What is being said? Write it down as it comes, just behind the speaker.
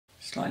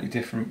slightly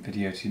different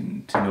video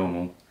to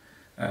normal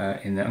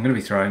in that I'm going to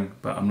be throwing,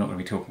 but I'm not going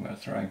to be talking about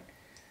throwing.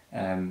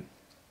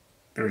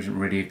 There isn't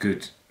really a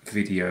good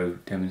video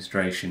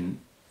demonstration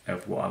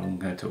of what I'm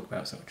going to talk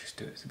about, so I'll just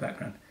do it as a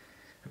background.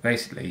 But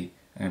basically,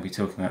 I'm going to be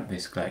talking about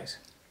this glaze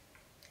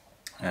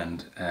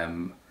and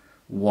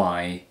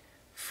why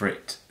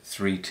Frit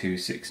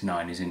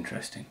 3269 is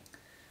interesting.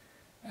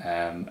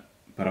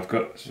 But I've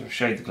got to sort of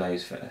shade the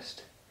glaze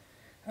first.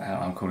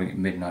 I'm calling it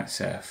Midnight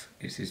Surf.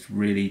 It's this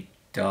really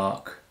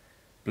dark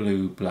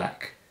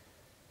blue-black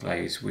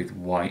glaze with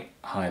white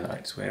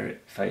highlights where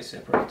it phase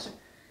separates.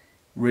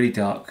 Really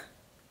dark,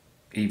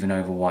 even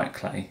over white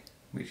clay,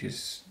 which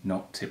is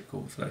not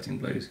typical of floating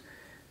blues,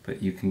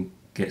 but you can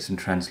get some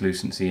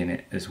translucency in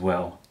it as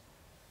well.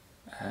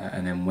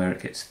 And then where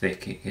it gets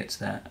thick, it gets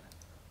that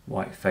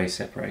white phase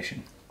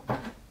separation.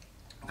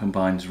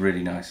 Combines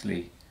really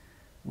nicely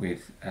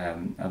with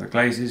other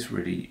glazes,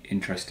 really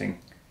interesting.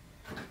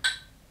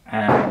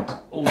 And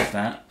all of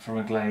that from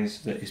a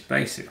glaze that is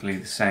basically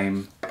the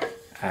same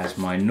as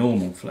my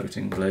normal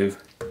floating blue,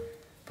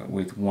 but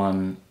with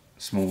one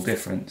small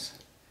difference,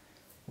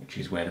 which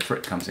is where the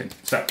Frit comes in.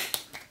 So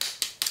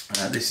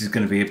this is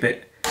going to be a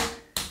bit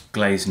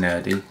glaze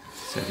nerdy,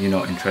 so if you're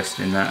not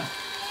interested in that,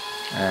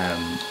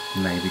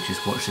 maybe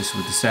just watch this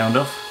with the sound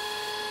off.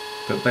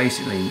 But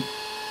basically,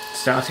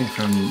 starting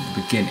from the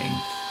beginning,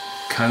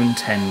 Cone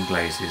 10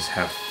 glazes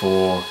have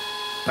 4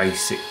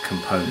 basic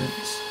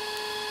components.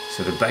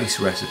 So the base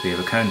recipe of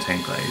a Cone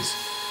 10 glaze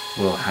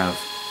will have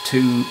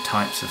 2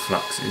 types of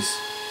fluxes,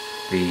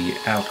 the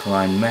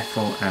Alkaline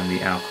Metal and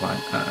the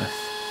Alkaline Earth,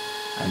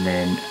 and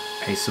then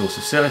a source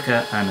of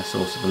silica and a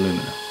source of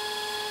alumina.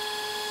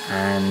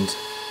 And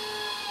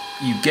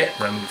you get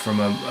them from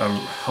a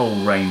whole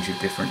range of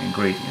different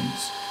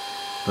ingredients,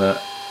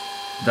 but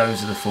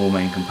those are the 4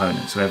 main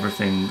components. So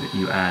everything that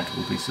you add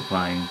will be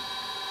supplying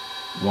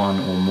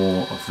one or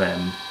more of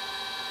them,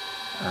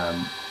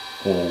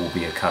 or will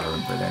be a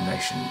colourant, but then they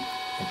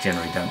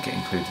generally don't get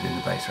included in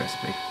the base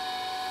recipe.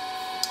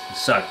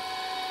 So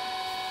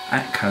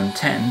at Cone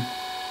 10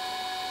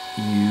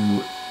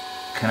 you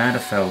can add a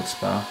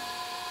feldspar,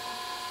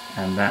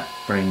 and that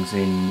brings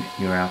in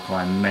your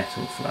alkaline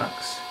metal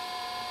flux,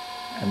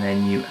 and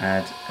then you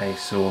add a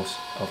source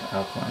of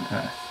alkaline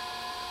earth,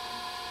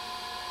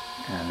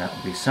 and that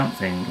will be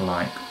something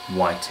like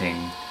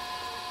whiting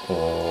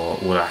or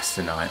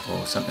wollastonite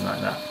or something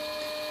like that.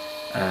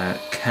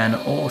 Can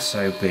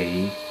also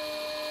be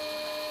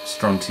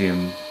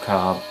strontium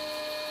carb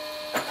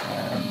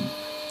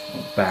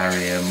or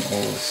barium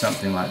or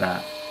something like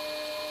that.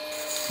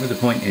 But the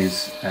point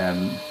is,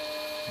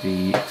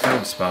 the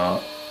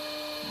feldspar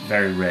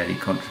very rarely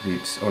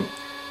contributes, or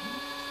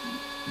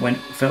when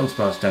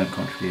feldspars don't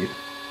contribute,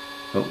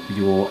 but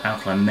your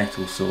alkaline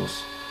metal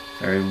source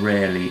very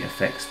rarely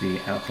affects the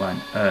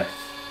alkaline earth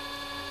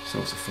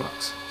source of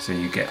flux, so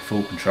you get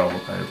full control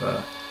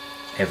over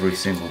every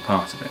single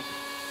part of it.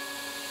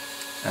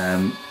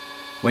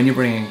 When you're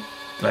bringing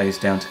glaze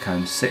down to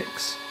Cone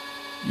 6,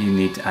 you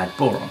need to add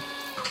boron,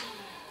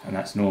 and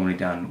that's normally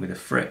done with a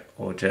Frit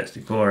or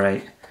jertsey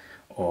borate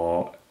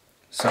or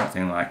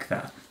something like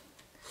that.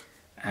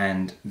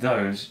 And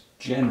those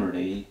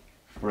generally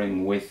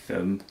bring with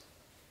them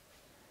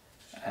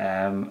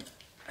an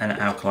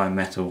alkaline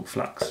metal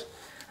flux.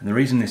 And the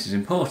reason this is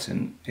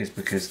important is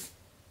because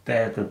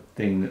they're the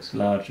thing that's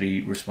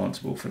largely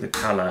responsible for the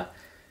colour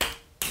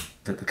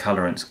that the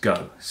colourants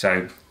go.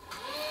 So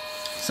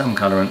some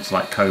colourants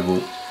like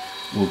cobalt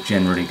will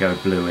generally go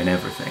blue in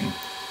everything,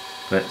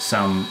 but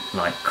some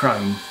like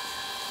chrome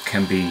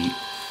can be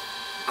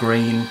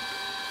green,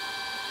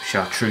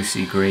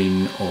 chartreusey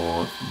green,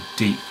 or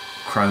deep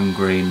chrome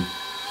green,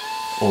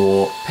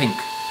 or pink,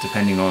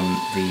 depending on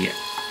the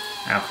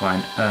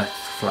alkaline earth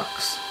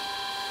flux.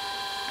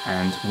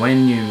 And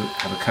when you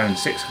have a Cone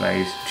 6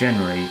 glaze,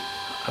 generally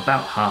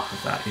about half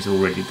of that is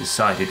already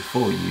decided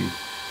for you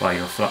by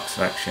your flux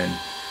selection,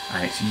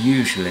 and it's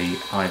usually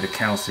either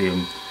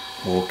calcium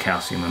or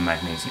calcium and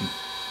magnesium.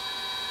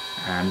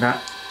 And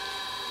that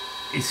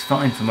is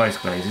fine for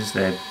most glazes.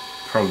 They're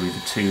probably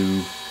the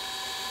 2,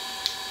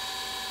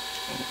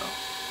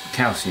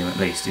 calcium at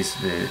least is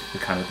the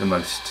kind of the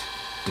most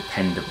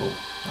dependable,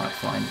 I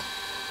find,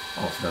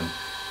 of them.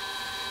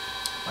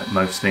 Like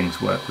most things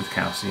work with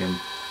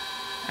calcium,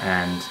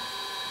 and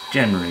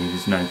generally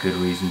there's no good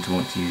reason to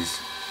want to use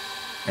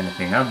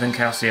anything other than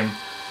calcium.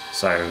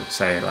 So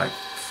say like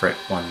Frit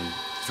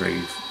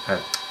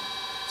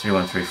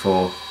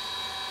 3134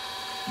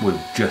 would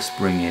just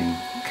bring in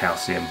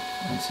calcium,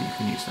 and so you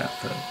can use that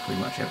for pretty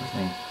much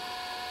everything.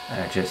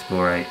 Jertsey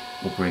borate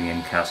will bring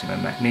in calcium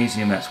and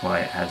magnesium. That's why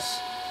it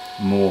has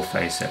more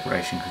phase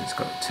separation, because it's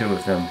got 2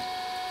 of them,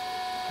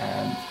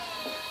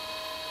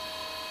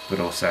 but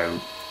also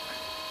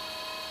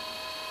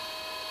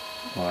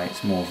why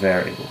it's more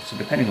variable. So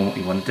depending on what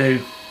you want to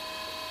do,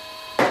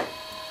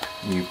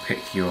 you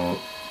pick your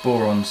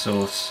boron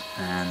source,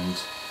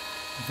 and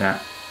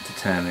that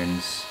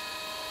determines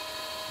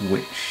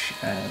which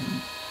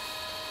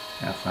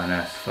alkaline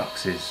earth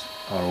fluxes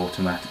are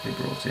automatically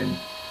brought in,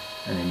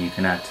 and then you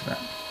can add to that.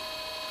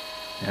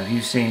 Now, if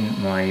you've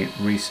seen my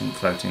recent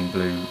floating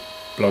blue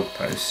blog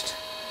post,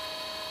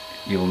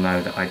 you'll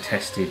know that I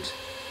tested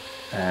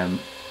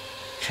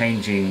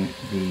changing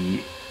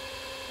the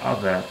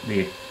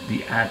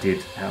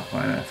added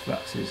Alkaline Earth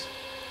fluxes,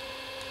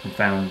 and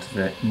found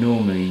that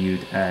normally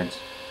you'd add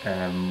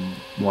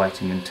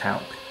whiting and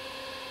talc,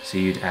 so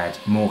you'd add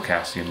more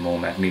calcium, more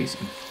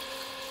magnesium.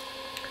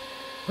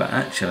 But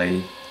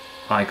actually,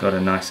 I got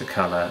a nicer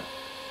colour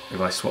if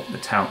I swapped the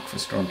talc for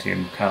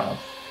strontium carb,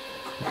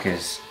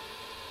 because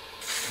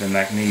the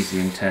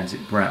magnesium turns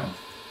it brown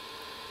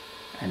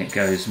and it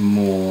goes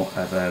more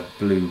of a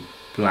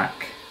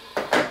blue-black,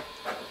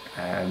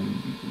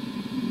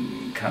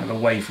 kind of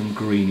away from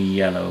greeny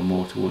yellow and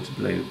more towards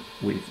blue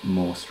with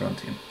more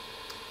strontium.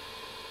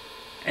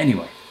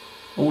 Anyway,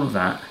 all of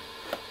that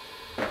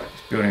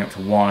is building up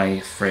to why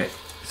Frit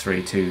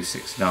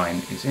 3269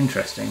 is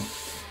interesting,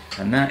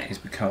 and that is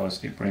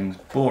because it brings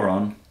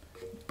boron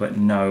but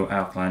no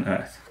alkaline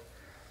earth.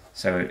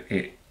 So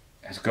it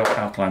has got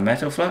alkaline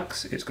metal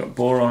flux, it's got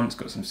boron, it's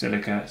got some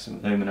silica,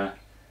 some alumina.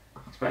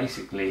 It's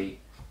basically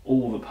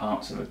all the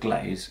parts of a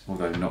glaze,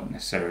 although not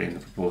necessarily in the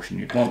proportion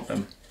you'd want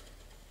them,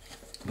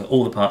 but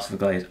all the parts of a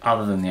glaze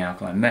other than the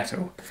alkaline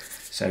metal.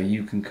 So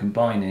you can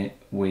combine it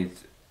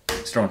with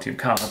strontium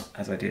carb,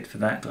 as I did for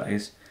that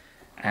glaze,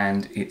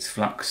 and it's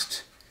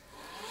fluxed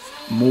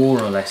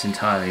more or less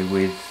entirely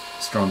with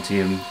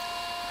strontium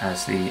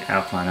as the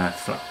alkaline earth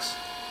flux.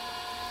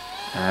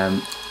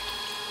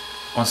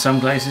 On some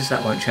glazes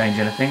that won't change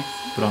anything,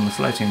 but on the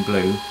floating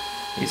blue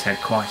it's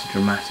had quite a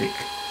dramatic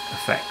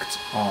effect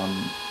on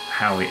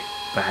how it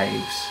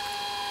behaves,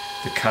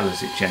 the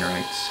colours it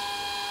generates,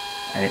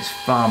 and it's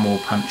far more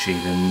punchy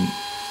than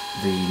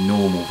the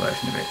normal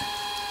version of it.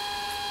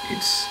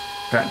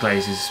 That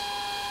glaze is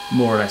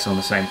more or less on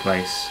the same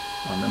place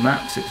on the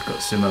maps. It's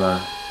got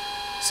similar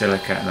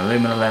silica and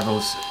alumina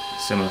levels,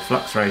 similar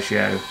flux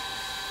ratio,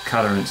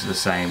 colourants are the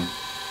same.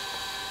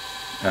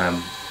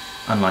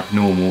 Unlike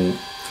normal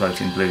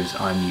floating blues,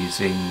 I'm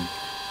using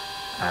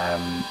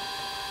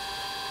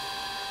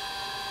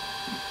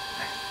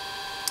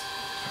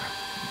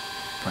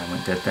brain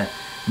went dead there.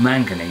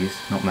 Manganese,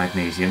 not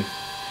magnesium.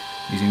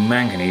 Using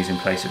manganese in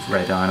place of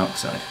red iron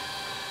oxide.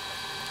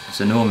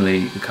 So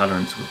normally the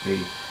colourants would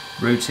be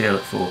rutile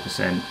at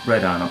 4%,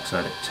 red iron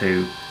oxide at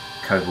 2%,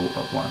 cobalt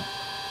at 1%.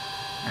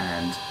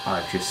 And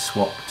I've just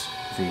swapped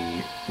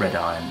the red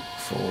iron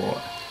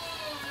for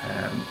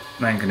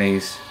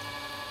manganese,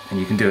 and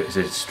you can do it as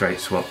a straight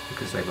swap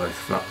because they both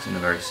flux in a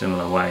very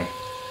similar way.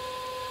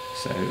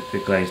 So the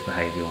glaze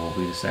behaviour will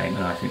be the same,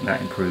 and I think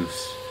that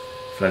improves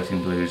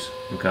floating blues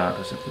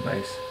regardless of the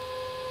base,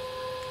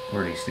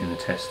 or at least in the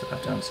test that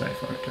I've done so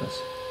far it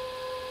does.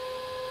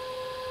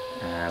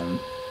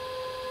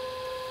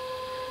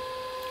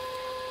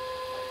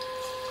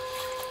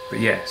 But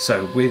yeah,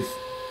 so with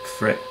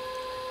Frit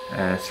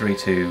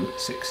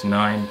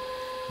 3269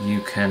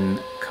 you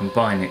can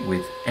combine it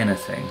with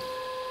anything.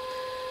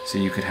 So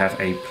you could have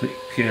a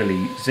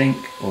purely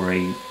zinc or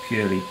a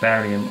purely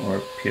barium or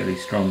a purely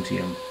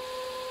strontium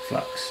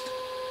fluxed,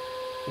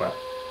 well,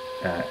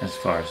 as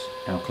far as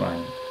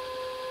alkaline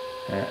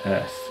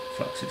earth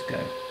fluxes go.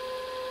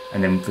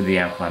 And then for the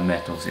alkaline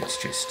metals it's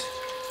just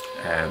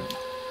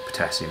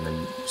potassium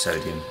and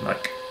sodium,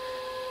 like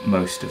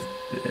most of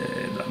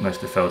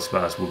the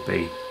feldspars will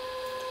be,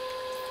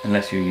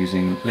 unless you're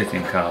using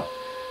lithium carb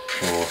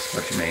or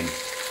spodumene.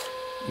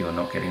 You're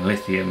not getting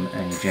lithium,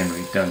 and you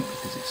generally don't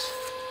because it's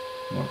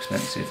more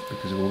expensive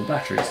because of all the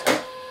batteries.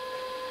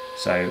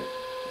 So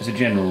as a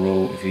general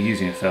rule, if you're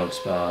using a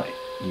feldspar,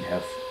 you'd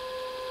have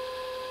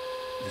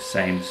the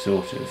same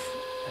sort of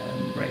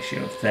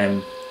ratio of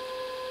them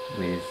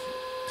with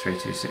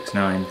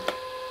 3269,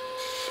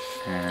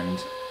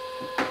 and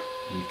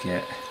you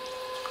get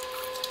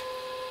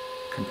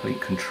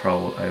complete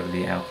control over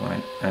the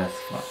alkaline earth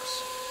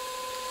flux.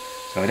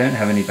 So I don't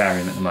have any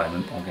barium at the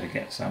moment, but I'm going to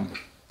get some.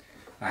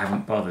 I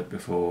haven't bothered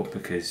before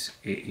because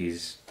it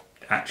is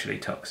actually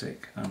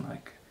toxic,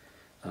 unlike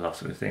a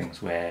lot of the things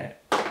where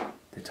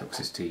the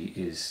toxicity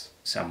is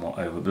somewhat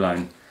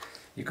overblown.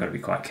 You've got to be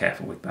quite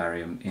careful with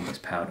barium in its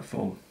powder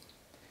form.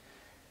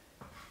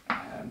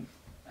 And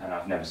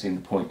I've never seen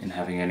the point in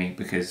having any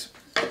because,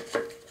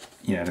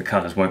 you know, the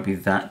colours won't be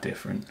that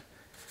different.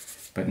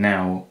 But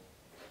now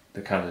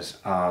the colours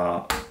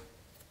are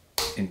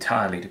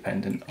entirely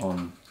dependent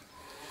on,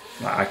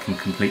 like, I can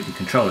completely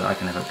control it. I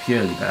can have a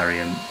purely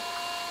barium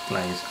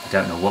glaze. I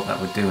don't know what that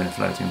would do in a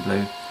floating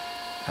blue,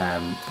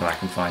 but I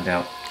can find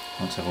out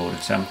once I've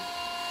ordered some.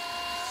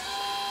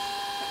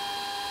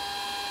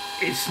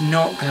 It's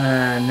not going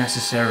to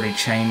necessarily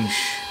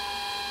change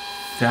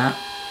that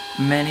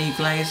many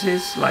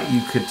glazes. Like,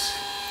 you could,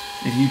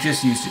 if you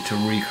just used it to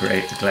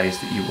recreate the glaze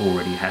that you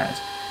already had,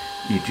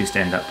 you'd just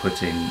end up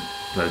putting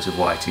loads of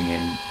whiting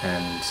in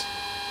and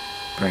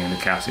bringing the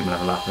calcium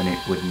level up, and it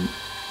wouldn't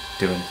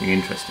do anything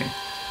interesting.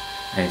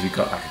 And if you've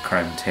got like a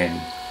chrome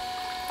tin,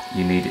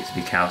 you need it to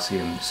be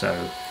calcium,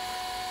 so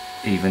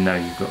even though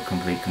you've got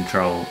complete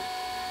control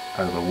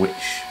over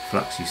which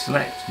flux you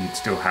select, you'd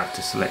still have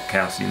to select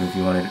calcium if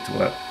you wanted it to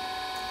work.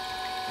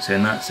 So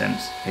in that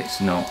sense,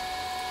 it's not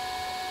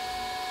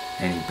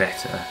any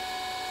better.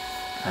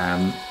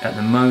 At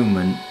the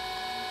moment,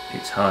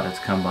 it's harder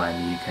to come by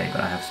in the UK,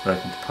 but I have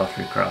spoken to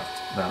Pottery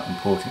Craft about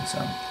importing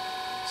some.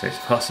 So it's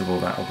possible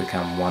that will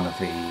become one of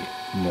the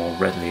more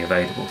readily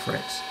available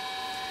frits.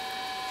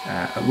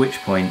 At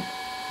which point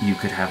you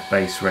could have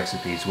base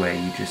recipes where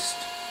you just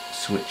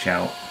switch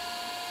out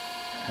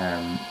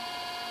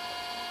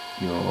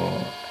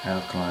your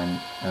Alkaline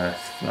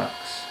Earth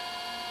flux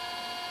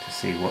to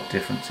see what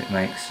difference it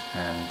makes,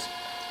 and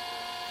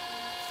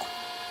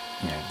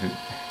you know,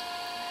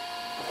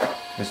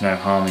 there's no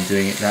harm in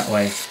doing it that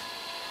way.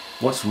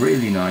 What's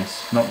really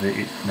nice, not that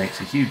it makes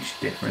a huge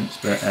difference,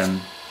 but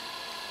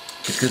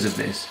because of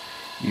this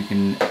you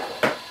can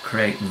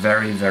create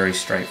very, very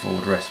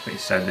straightforward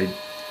recipes. So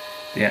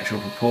the actual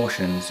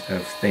proportions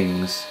of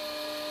things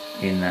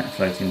in that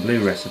floating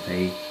blue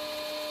recipe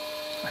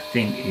I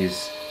think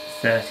is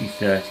 30,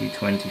 30,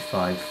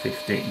 25,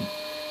 15,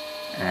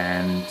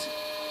 and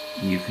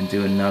you can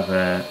do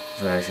another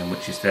version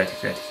which is 30,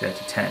 30,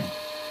 30, 10,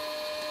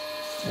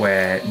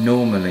 where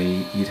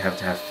normally you'd have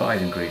to have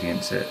 5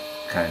 ingredients at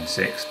cone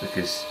 6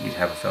 because you'd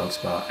have a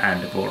feldspar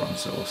and a boron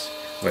source,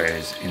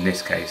 whereas in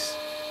this case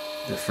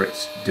the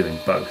frit's doing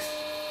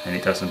both, and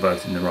it does them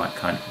both in the right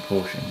kind of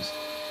proportions.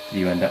 So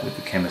you end up with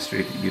the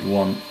chemistry that you'd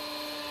want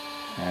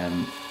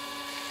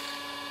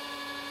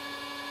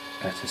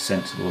at a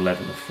sensible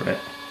level of frit.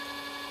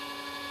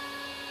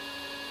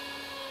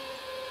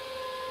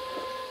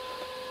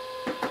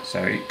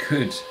 So it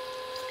could,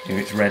 if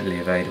it's readily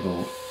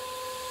available,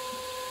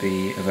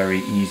 be a very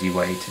easy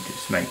way to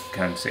just make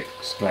cone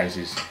 6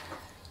 glazes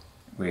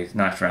with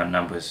nice round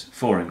numbers,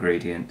 4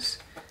 ingredients,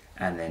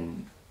 and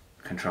then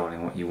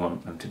controlling what you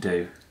want them to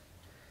do.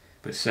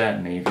 But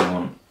certainly if you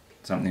want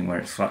something where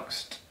it's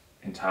fluxed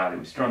entirely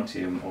with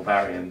strontium or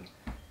barium,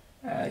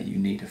 you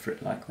need a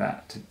frit like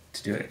that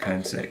to do it at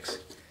cone 6.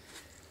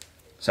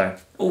 So,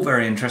 all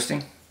very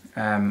interesting.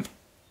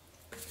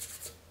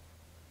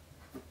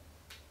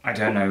 I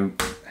don't know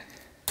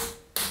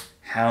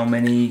how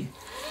many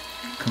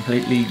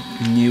completely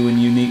new and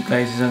unique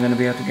glazes I'm going to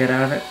be able to get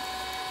out of it,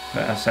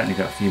 but I've certainly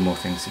got a few more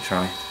things to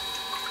try.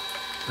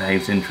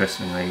 Behaves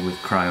interestingly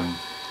with chrome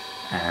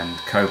and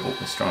cobalt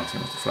with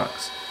strontium with the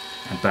flux,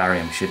 and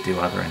barium should do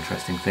other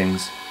interesting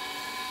things.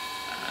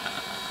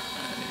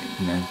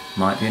 You know,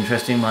 might be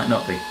interesting, might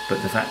not be,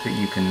 but the fact that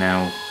you can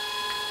now,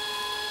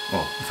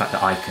 well, the fact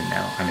that I can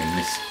now, I mean,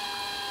 this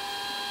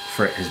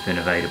frit has been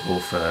available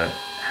for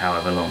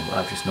however long, but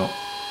I've just not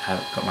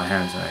got my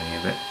hands on any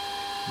of it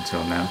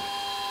until now.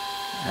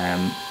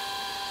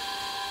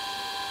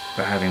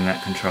 But having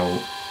that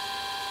control,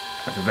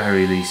 at the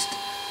very least,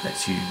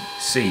 lets you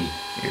see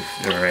if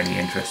there are any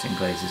interesting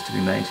glazes to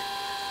be made.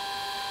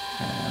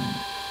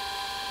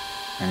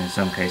 And in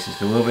some cases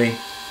there will be,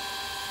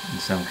 in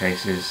some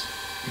cases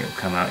it'll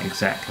come out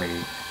exactly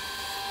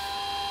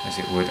as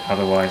it would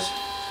otherwise,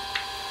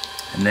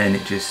 and then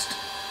it just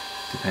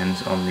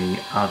depends on the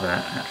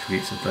other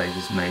attributes of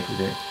glazes made with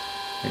it.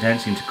 They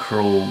don't seem to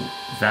crawl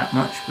that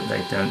much, but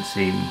they don't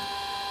seem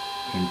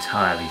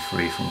entirely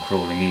free from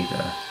crawling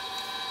either.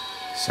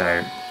 So,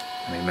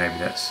 I mean, maybe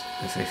that's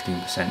the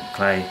 15%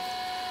 clay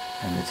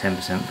and the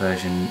 10%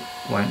 version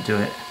won't do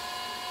it.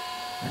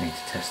 I need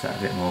to test that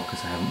a bit more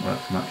because I haven't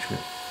worked much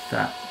with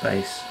that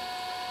base.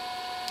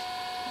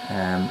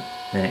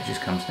 Then it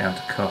just comes down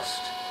to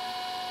cost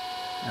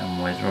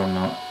and whether or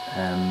not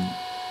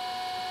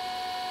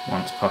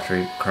once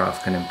Pottery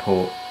Craft can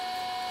import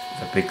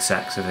the big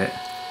sacks of it,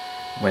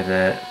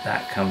 whether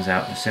that comes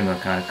out at a similar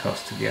kind of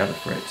cost to the other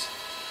frits,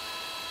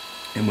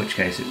 in which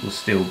case it will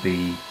still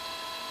be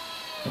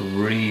a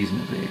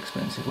reasonably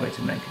expensive way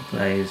to make a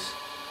glaze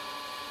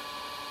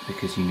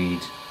because you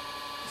need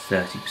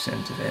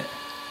 30% of it,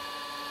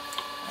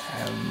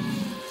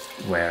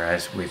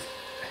 whereas with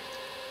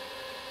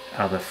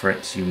other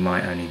frits you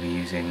might only be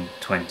using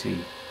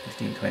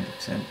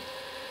 15-20%.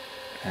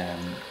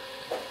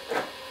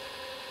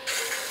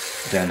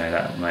 Don't know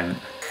that at the moment.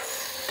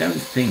 Don't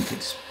think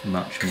it's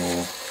much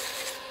more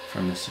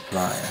from the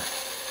supplier,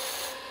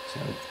 so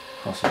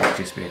possibly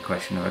just be a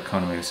question of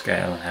economy of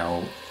scale and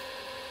how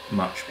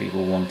much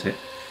people want it.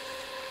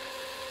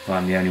 If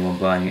I'm the only one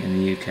buying it in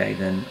the UK,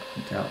 then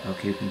I doubt they'll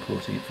keep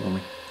importing it for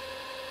me.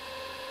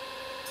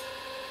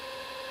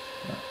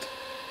 But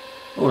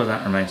all of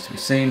that remains to be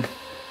seen.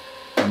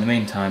 In the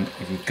meantime,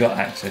 if you've got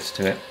access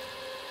to it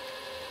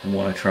and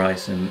want to try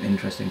some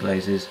interesting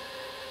glazes,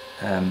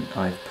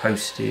 I've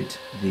posted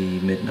the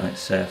Midnight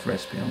Surf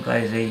recipe on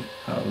Glazy.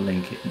 I'll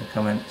link it in the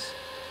comments,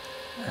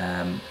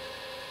 and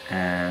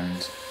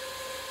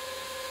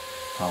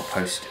I'll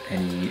post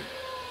any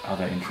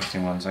other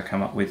interesting ones I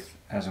come up with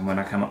as and when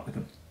I come up with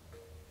them.